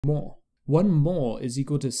mole. 1 mole is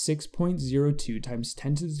equal to 6.02 times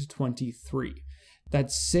 10 to the 23.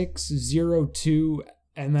 That's 602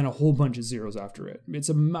 and then a whole bunch of zeros after it. It's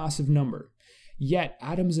a massive number. Yet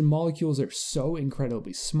atoms and molecules are so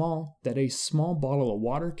incredibly small that a small bottle of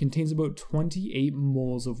water contains about 28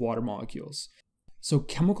 moles of water molecules. So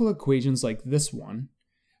chemical equations like this one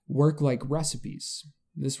work like recipes.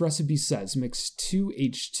 This recipe says mix 2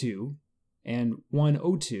 H2 and 1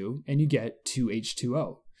 O2 and you get 2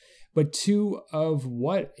 H2O. But 2 of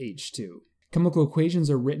what H2? Chemical equations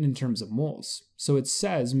are written in terms of moles. So it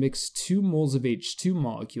says mix 2 moles of H2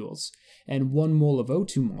 molecules and 1 mole of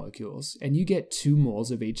O2 molecules, and you get 2 moles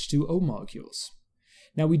of H2O molecules.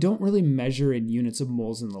 Now, we don't really measure in units of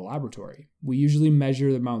moles in the laboratory. We usually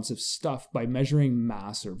measure the amounts of stuff by measuring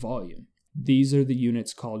mass or volume. These are the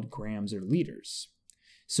units called grams or liters.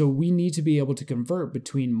 So we need to be able to convert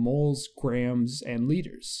between moles, grams, and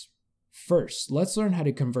liters. First, let's learn how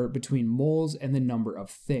to convert between moles and the number of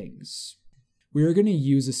things. We are going to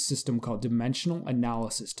use a system called dimensional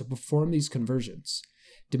analysis to perform these conversions.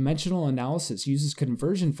 Dimensional analysis uses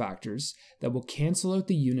conversion factors that will cancel out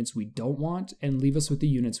the units we don't want and leave us with the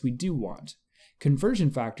units we do want.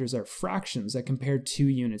 Conversion factors are fractions that compare 2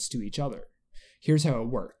 units to each other. Here's how it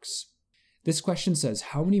works. This question says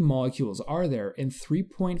how many molecules are there in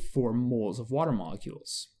 3.4 moles of water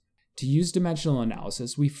molecules? To use dimensional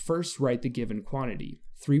analysis, we first write the given quantity,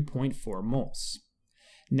 3.4 moles.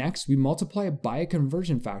 Next, we multiply it by a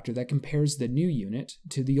conversion factor that compares the new unit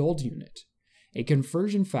to the old unit. A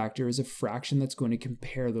conversion factor is a fraction that's going to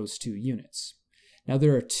compare those 2 units. Now,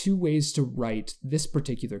 there are 2 ways to write this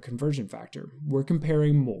particular conversion factor. We're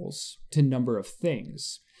comparing moles to number of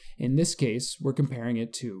things. In this case, we're comparing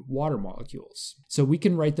it to water molecules. So we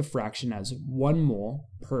can write the fraction as 1 mole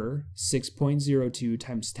per 6.02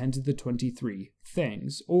 times 10 to the 23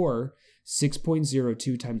 things, or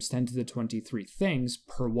 6.02 times 10 to the 23 things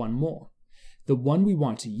per 1 mole. The one we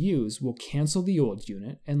want to use will cancel the old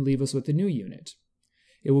unit and leave us with the new unit.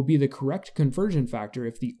 It will be the correct conversion factor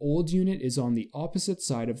if the old unit is on the opposite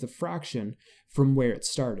side of the fraction from where it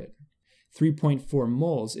started. 3.4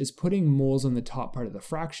 moles is putting moles on the top part of the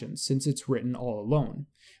fraction since it's written all alone.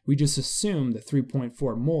 We just assume that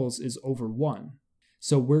 3.4 moles is over 1.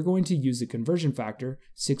 So we're going to use the conversion factor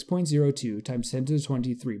 6.02 times 10 to the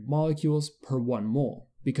 23 molecules per 1 mole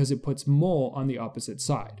because it puts mole on the opposite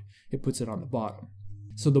side. It puts it on the bottom.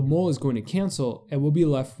 So the mole is going to cancel and we'll be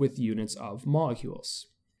left with units of molecules.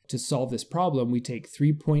 To solve this problem, we take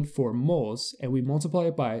 3.4 moles and we multiply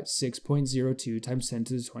it by 6.02 times 10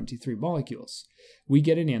 to the 23 molecules. We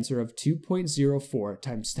get an answer of 2.04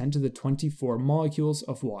 times 10 to the 24 molecules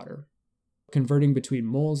of water. Converting between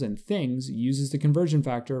moles and things uses the conversion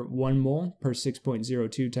factor 1 mole per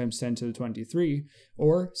 6.02 times 10 to the 23,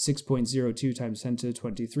 or 6.02 times 10 to the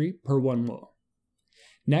 23 per 1 mole.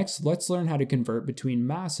 Next, let's learn how to convert between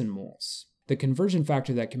mass and moles. The conversion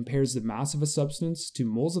factor that compares the mass of a substance to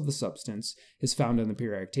moles of the substance is found on the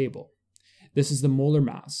periodic table. This is the molar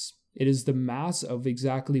mass. It is the mass of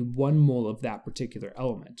exactly 1 mole of that particular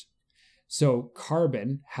element. So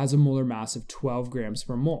carbon has a molar mass of 12 grams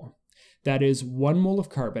per mole. That is, 1 mole of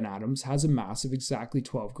carbon atoms has a mass of exactly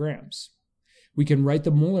 12 grams. We can write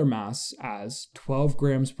the molar mass as 12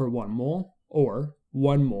 grams per 1 mole, or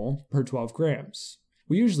 1 mole per 12 grams.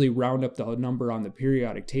 We usually round up the number on the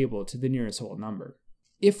periodic table to the nearest whole number.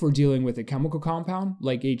 If we're dealing with a chemical compound,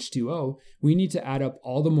 like H2O, we need to add up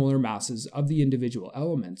all the molar masses of the individual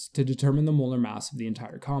elements to determine the molar mass of the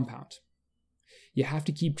entire compound. You have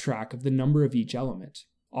to keep track of the number of each element.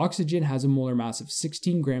 Oxygen has a molar mass of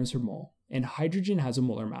 16 grams per mole, and hydrogen has a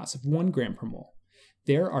molar mass of 1 gram per mole.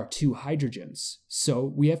 There are 2 hydrogens, so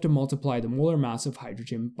we have to multiply the molar mass of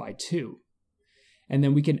hydrogen by 2. And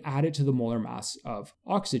then we can add it to the molar mass of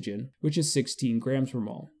oxygen, which is 16 grams per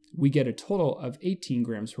mole. We get a total of 18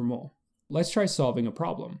 grams per mole. Let's try solving a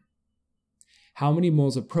problem. How many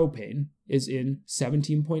moles of propane is in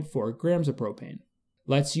 17.4 grams of propane?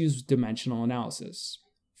 Let's use dimensional analysis.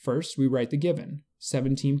 First, we write the given,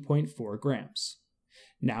 17.4 grams.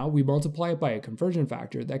 Now we multiply it by a conversion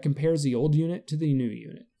factor that compares the old unit to the new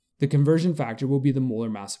unit. The conversion factor will be the molar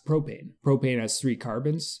mass of propane. Propane has 3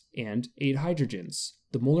 carbons and 8 hydrogens.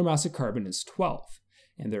 The molar mass of carbon is 12,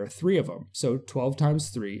 and there are 3 of them, so 12 times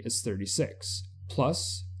 3 is 36,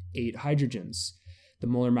 plus 8 hydrogens. The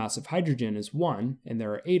molar mass of hydrogen is 1, and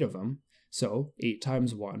there are 8 of them, so 8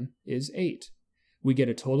 times 1 is 8. We get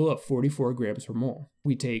a total of 44 grams per mole.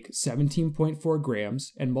 We take 17.4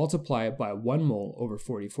 grams and multiply it by 1 mole over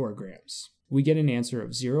 44 grams. We get an answer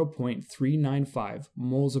of 0.395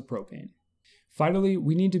 moles of propane. Finally,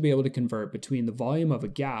 we need to be able to convert between the volume of a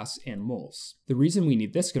gas and moles. The reason we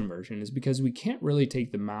need this conversion is because we can't really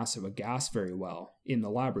take the mass of a gas very well in the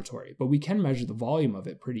laboratory, but we can measure the volume of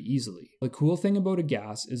it pretty easily. The cool thing about a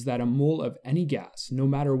gas is that a mole of any gas, no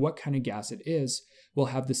matter what kind of gas it is, will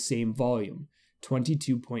have the same volume,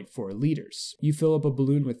 22.4 liters. You fill up a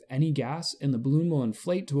balloon with any gas and the balloon will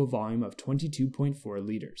inflate to a volume of 22.4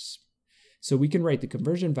 liters. So we can write the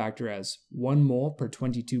conversion factor as 1 mole per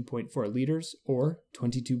 22.4 liters or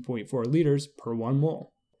 22.4 liters per 1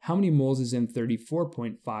 mole. How many moles is in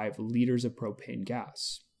 34.5 liters of propane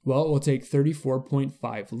gas? Well, we'll take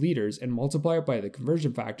 34.5 liters and multiply it by the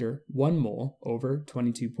conversion factor 1 mole over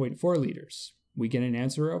 22.4 liters. We get an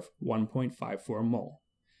answer of 1.54 mole.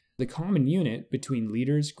 The common unit between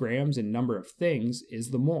liters, grams, and number of things is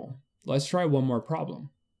the mole. Let's try one more problem.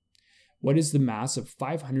 What is the mass of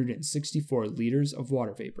 564 liters of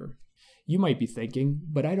water vapor? You might be thinking,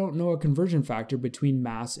 but I don't know a conversion factor between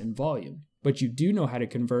mass and volume. But you do know how to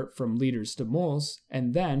convert from liters to moles,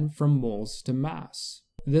 and then from moles to mass.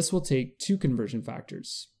 This will take two conversion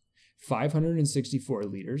factors. 564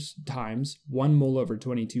 liters times 1 mole over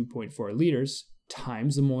 22.4 liters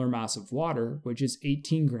times the molar mass of water, which is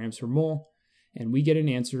 18 grams per mole, and we get an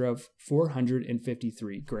answer of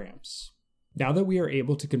 453 grams. Now that we are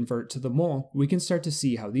able to convert to the mole, we can start to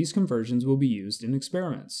see how these conversions will be used in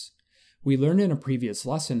experiments. We learned in a previous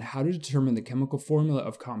lesson how to determine the chemical formula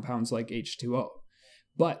of compounds like H2O.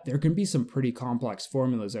 But there can be some pretty complex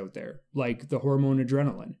formulas out there, like the hormone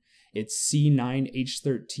adrenaline. It's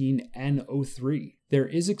C9H13NO3. There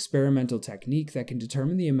is experimental technique that can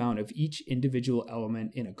determine the amount of each individual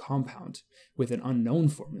element in a compound with an unknown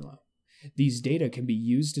formula. These data can be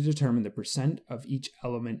used to determine the percent of each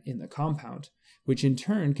element in the compound, which in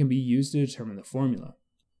turn can be used to determine the formula.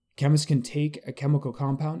 Chemists can take a chemical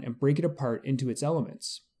compound and break it apart into its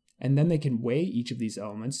elements, and then they can weigh each of these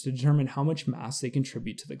elements to determine how much mass they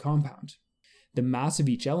contribute to the compound. The mass of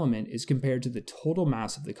each element is compared to the total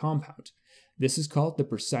mass of the compound. This is called the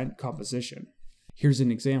percent composition. Here's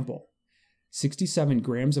an example. 67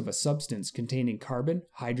 grams of a substance containing carbon,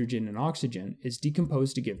 hydrogen, and oxygen is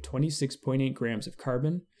decomposed to give 26.8 grams of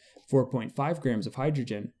carbon, 4.5 grams of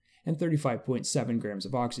hydrogen, and 35.7 grams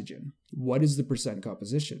of oxygen. What is the percent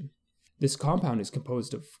composition? This compound is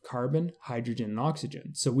composed of carbon, hydrogen, and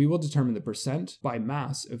oxygen, so we will determine the percent by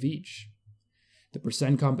mass of each. The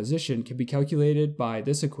percent composition can be calculated by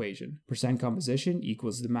this equation. Percent composition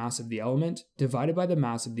equals the mass of the element divided by the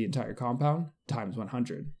mass of the entire compound times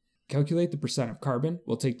 100. Calculate the percent of carbon,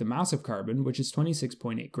 we'll take the mass of carbon, which is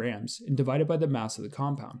 26.8 grams, and divide it by the mass of the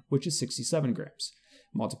compound, which is 67 grams.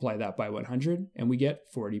 Multiply that by 100, and we get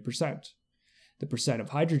 40%. The percent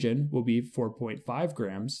of hydrogen will be 4.5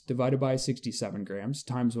 grams divided by 67 grams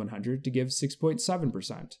times 100 to give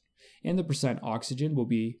 6.7%. And the percent oxygen will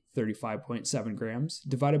be 35.7 grams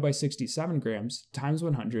divided by 67 grams times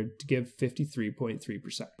 100 to give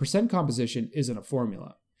 53.3%. Percent composition isn't a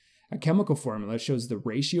formula. A chemical formula shows the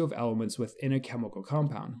ratio of elements within a chemical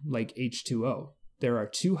compound, like H2O. There are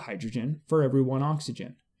 2 hydrogen for every 1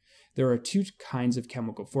 oxygen. There are 2 kinds of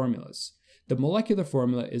chemical formulas. The molecular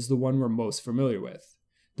formula is the one we're most familiar with.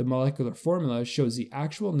 The molecular formula shows the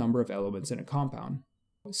actual number of elements in a compound.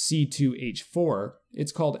 C2H4,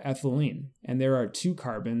 it's called ethylene, and there are 2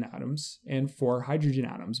 carbon atoms and 4 hydrogen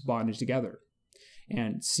atoms bonded together.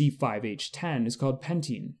 And C5H10 is called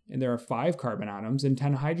pentene, and there are 5 carbon atoms and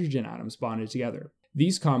 10 hydrogen atoms bonded together.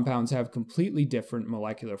 These compounds have completely different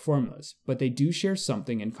molecular formulas, but they do share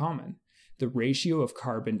something in common. The ratio of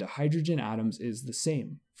carbon to hydrogen atoms is the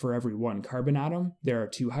same. For every 1 carbon atom, there are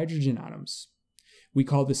 2 hydrogen atoms. We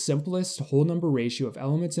call the simplest whole number ratio of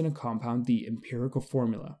elements in a compound the empirical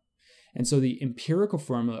formula. And so the empirical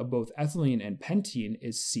formula of both ethylene and pentene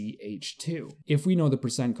is CH2. If we know the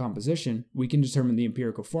percent composition, we can determine the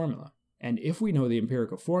empirical formula. And if we know the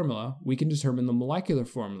empirical formula, we can determine the molecular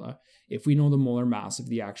formula if we know the molar mass of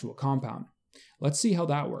the actual compound. Let's see how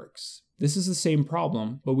that works. This is the same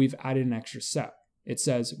problem, but we've added an extra step. It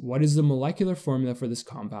says, what is the molecular formula for this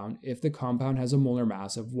compound if the compound has a molar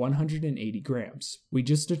mass of 180 grams? We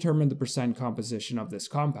just determined the percent composition of this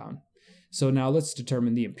compound. So now let's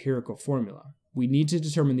determine the empirical formula. We need to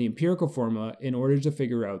determine the empirical formula in order to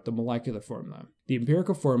figure out the molecular formula. The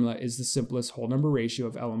empirical formula is the simplest whole number ratio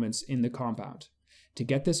of elements in the compound. To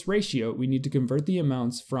get this ratio, we need to convert the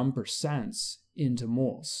amounts from percents into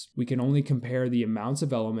moles. We can only compare the amounts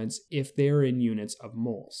of elements if they are in units of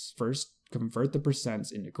moles. First, convert the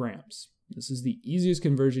percents into grams. This is the easiest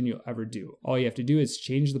conversion you'll ever do. All you have to do is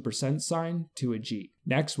change the percent sign to a G.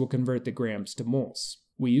 Next, we'll convert the grams to moles.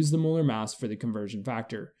 We use the molar mass for the conversion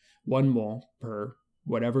factor, 1 mole per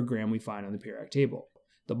whatever gram we find on the periodic table.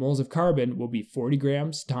 The moles of carbon will be 40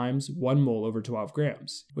 grams times 1 mole over 12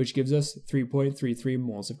 grams, which gives us 3.33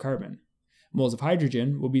 moles of carbon. Moles of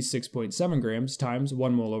hydrogen will be 6.7 grams times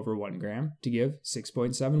 1 mole over 1 gram to give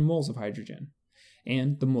 6.7 moles of hydrogen.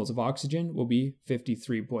 And the moles of oxygen will be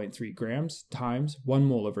 53.3 grams times 1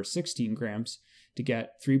 mole over 16 grams to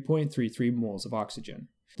get 3.33 moles of oxygen.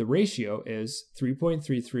 The ratio is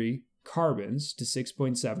 3.33 carbons to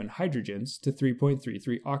 6.7 hydrogens to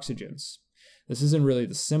 3.33 oxygens. This isn't really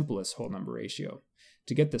the simplest whole number ratio.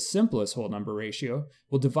 To get the simplest whole number ratio,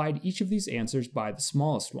 we'll divide each of these answers by the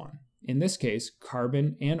smallest one. In this case,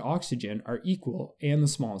 carbon and oxygen are equal and the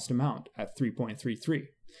smallest amount at 3.33.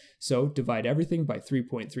 So divide everything by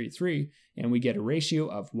 3.33 and we get a ratio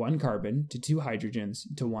of 1 carbon to 2 hydrogens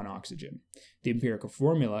to 1 oxygen. The empirical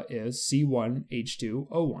formula is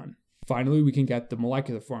C1H2O1. Finally, we can get the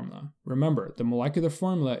molecular formula. Remember, the molecular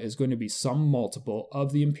formula is going to be some multiple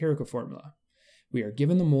of the empirical formula. We are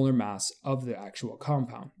given the molar mass of the actual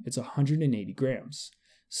compound. It's 180 grams.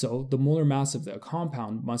 So the molar mass of the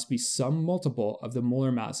compound must be some multiple of the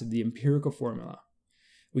molar mass of the empirical formula.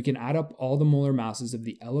 We can add up all the molar masses of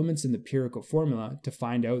the elements in the empirical formula to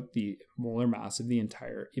find out the molar mass of the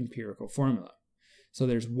entire empirical formula. So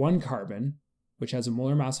there's 1 carbon, which has a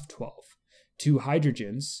molar mass of 12, 2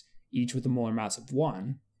 hydrogens, each with a molar mass of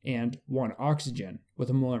 1, and 1 oxygen with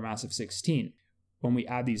a molar mass of 16. When we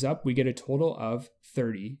add these up, we get a total of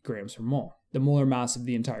 30 grams per mole. The molar mass of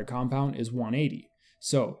the entire compound is 180.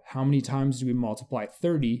 So how many times do we multiply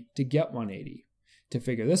 30 to get 180? To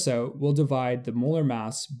figure this out, we'll divide the molar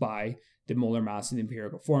mass by the molar mass in the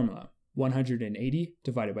empirical formula. 180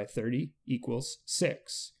 divided by 30 equals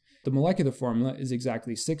 6. The molecular formula is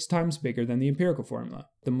exactly 6 times bigger than the empirical formula.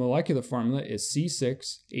 The molecular formula is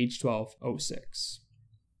C6H12O6.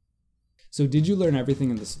 So did you learn everything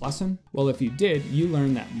in this lesson? Well, if you did, you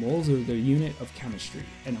learned that moles are the unit of chemistry,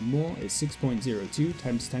 and a mole is 6.02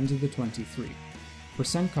 times 10 to the 23.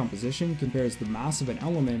 Percent composition compares the mass of an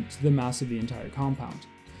element to the mass of the entire compound.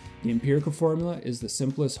 The empirical formula is the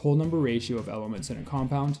simplest whole number ratio of elements in a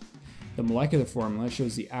compound. The molecular formula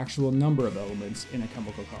shows the actual number of elements in a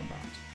chemical compound.